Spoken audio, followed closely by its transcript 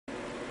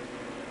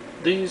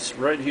These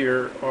right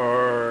here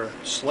are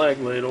slag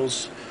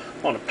ladles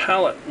on a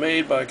pallet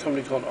made by a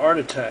company called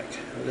Artitec.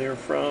 They're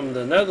from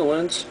the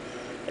Netherlands,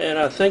 and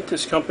I think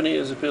this company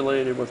is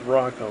affiliated with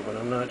Rocco, but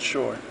I'm not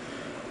sure.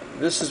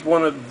 This is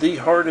one of the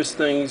hardest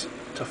things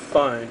to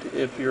find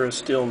if you're a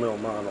steel mill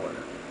modeler.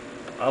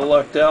 I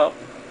lucked out,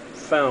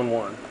 found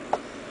one.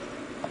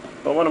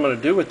 But what I'm going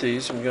to do with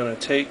these, I'm going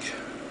to take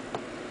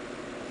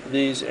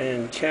these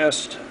and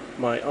cast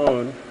my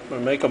own. I'm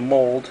going to make a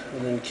mold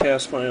and then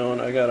cast my own.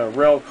 I got a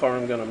rail car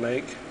I'm going to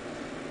make,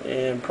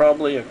 and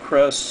probably a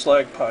Crest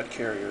slag pot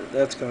carrier.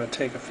 That's going to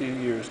take a few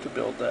years to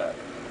build that.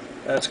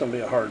 That's going to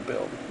be a hard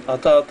build. I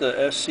thought the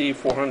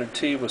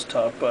SC400T was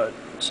tough, but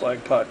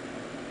slag pot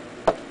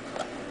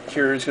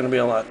carrier is going to be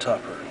a lot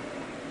tougher.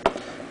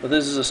 But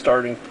this is a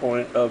starting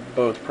point of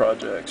both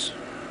projects.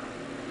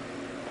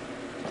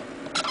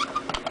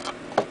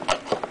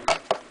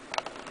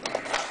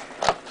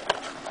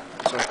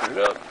 Open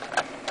it up.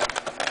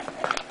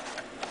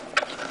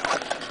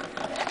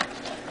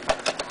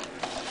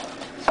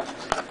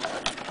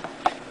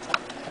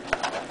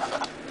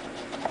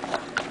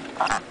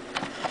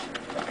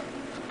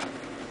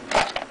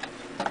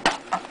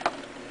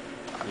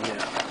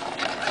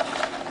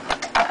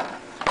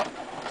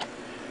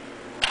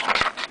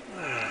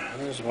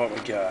 This is what we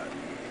got.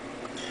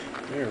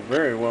 They're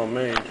very well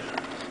made.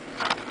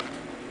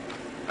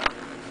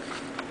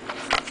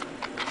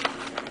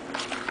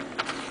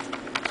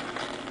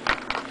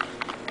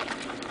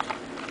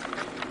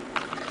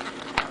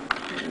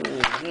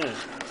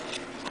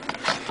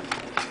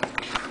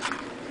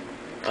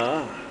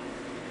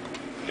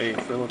 A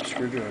Phillips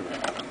screwdriver.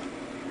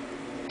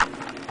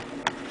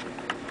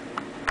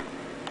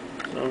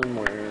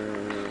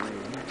 Somewhere.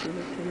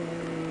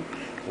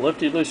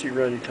 Lefty loosey,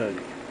 righty tighty.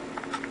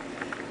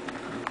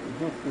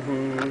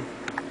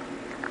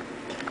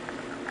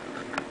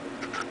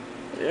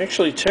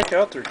 Actually, check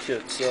out their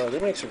kits. They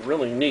make some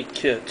really neat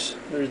kits.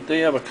 They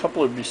have a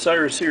couple of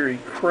Bucyrus Erie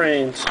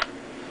cranes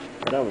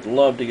that I would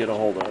love to get a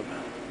hold of.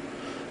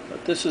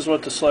 But this is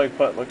what the slag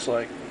pot looks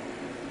like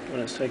when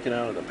it's taken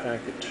out of the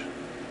package.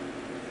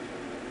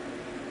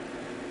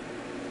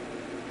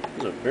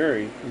 It's a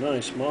very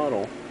nice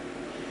model,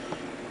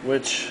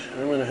 which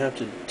I'm going to have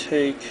to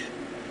take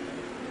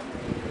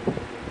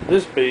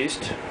this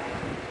beast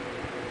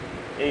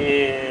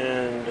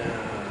and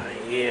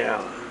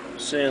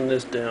sand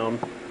this down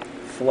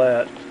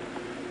flat,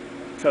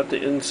 cut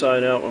the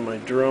inside out with my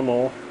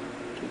Dremel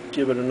to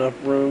give it enough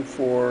room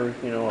for,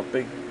 you know, a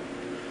big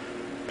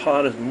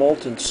pot of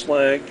molten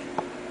slag.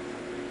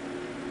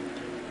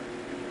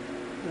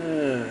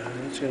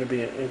 It's going to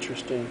be an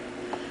interesting.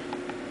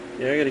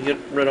 Yeah, I got to get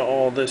rid of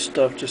all this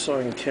stuff just so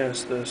I can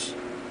cast this.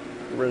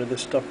 Get rid of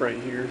this stuff right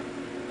here.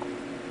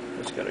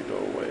 It's got to go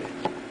away.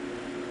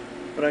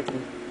 But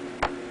I'm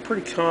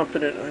pretty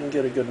confident I can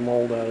get a good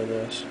mold out of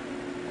this.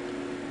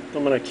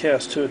 I'm going to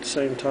cast two at the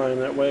same time.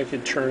 That way I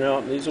can churn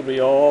out. And these will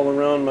be all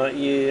around my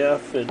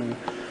EAF and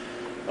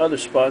other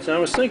spots. And I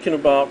was thinking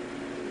about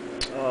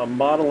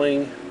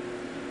modeling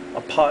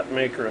a pot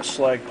maker, a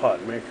slag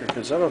pot maker,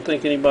 because I don't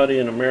think anybody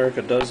in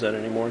America does that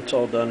anymore. It's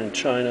all done in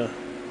China.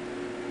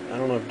 I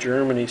don't know if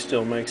Germany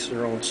still makes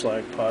their own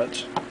slag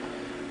pots,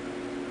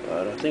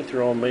 but I think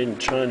they're all made in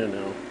China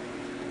now.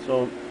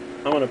 So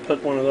I'm going to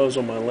put one of those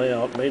on my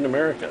layout, made in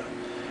America.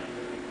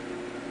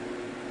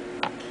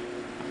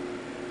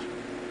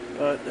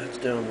 But that's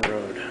down the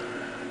road.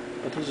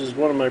 But this is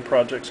one of my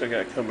projects I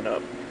got coming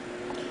up.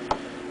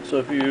 So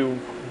if you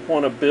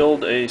want to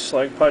build a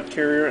slag pot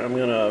carrier, I'm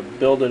going to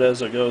build it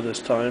as I go this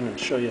time and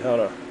show you how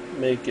to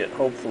make it,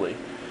 hopefully,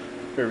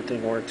 if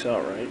everything works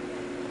out right.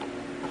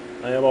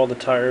 I have all the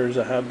tires.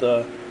 I have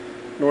the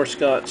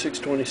Northcott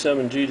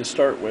 627G to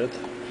start with.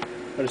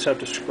 I just have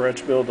to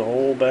scratch build the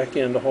whole back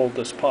end to hold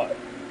this pot.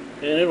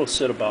 And it'll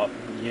sit about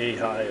yay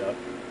high up.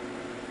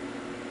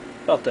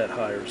 About that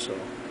high or so.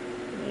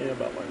 Yeah,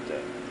 about like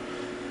that.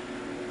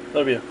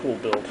 That'll be a cool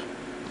build.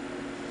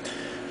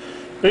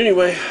 But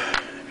anyway,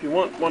 if you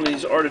want one of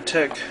these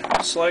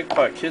Artitec slag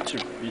pot kits, or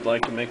you'd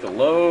like to make a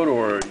load,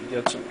 or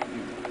you got some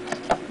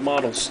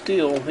model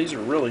steel, these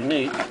are really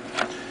neat.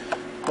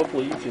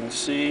 Hopefully you can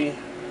see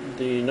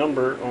the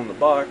number on the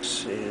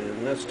box,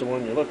 and that's the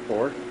one you look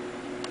for.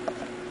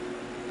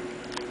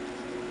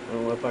 I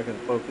don't know if I can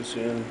focus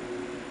in.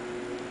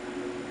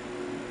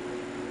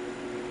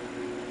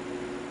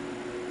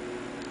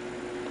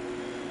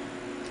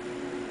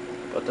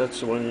 But that's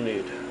the one you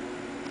need.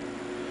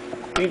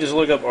 You can just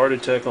look up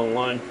Artitec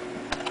online.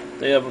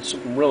 They have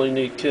some really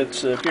neat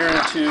kits. If you're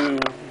into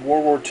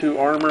World War II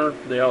armor,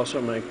 they also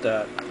make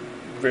that.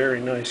 Very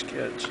nice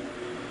kits.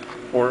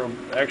 Or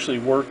actually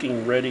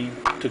working, ready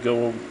to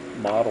go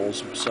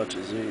models such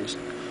as these.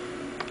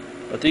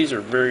 But these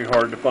are very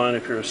hard to find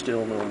if you're a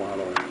steel mill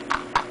modeler.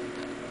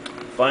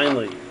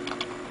 Finally,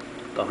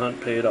 the hunt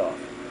paid off.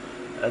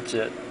 That's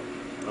it.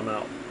 I'm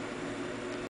out.